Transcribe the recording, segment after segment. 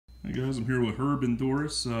Hey guys, I'm here with Herb and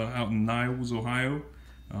Doris out in Niles, Ohio.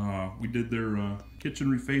 We did their kitchen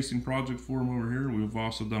refacing project for them over here. We've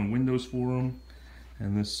also done windows for them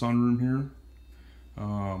and this sunroom here.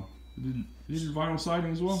 You did your vinyl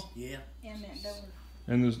siding as well? Yeah. And that door.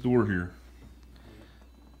 And this door here.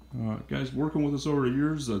 Guys, working with us over the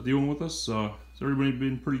years, dealing with us, has everybody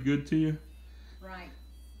been pretty good to you? Right.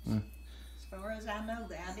 As far as I know,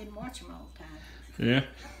 I didn't watch them all the time.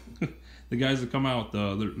 Yeah. The guys that come out,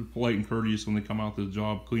 they're polite and courteous when they come out to the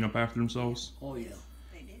job, clean up after themselves. Oh yeah.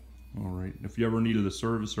 They did. All right. If you ever needed a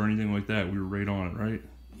service or anything like that, we were right on it, right?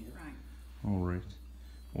 Yeah. Right. All right.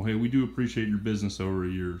 Well, hey, we do appreciate your business over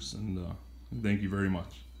the years, and thank you very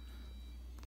much.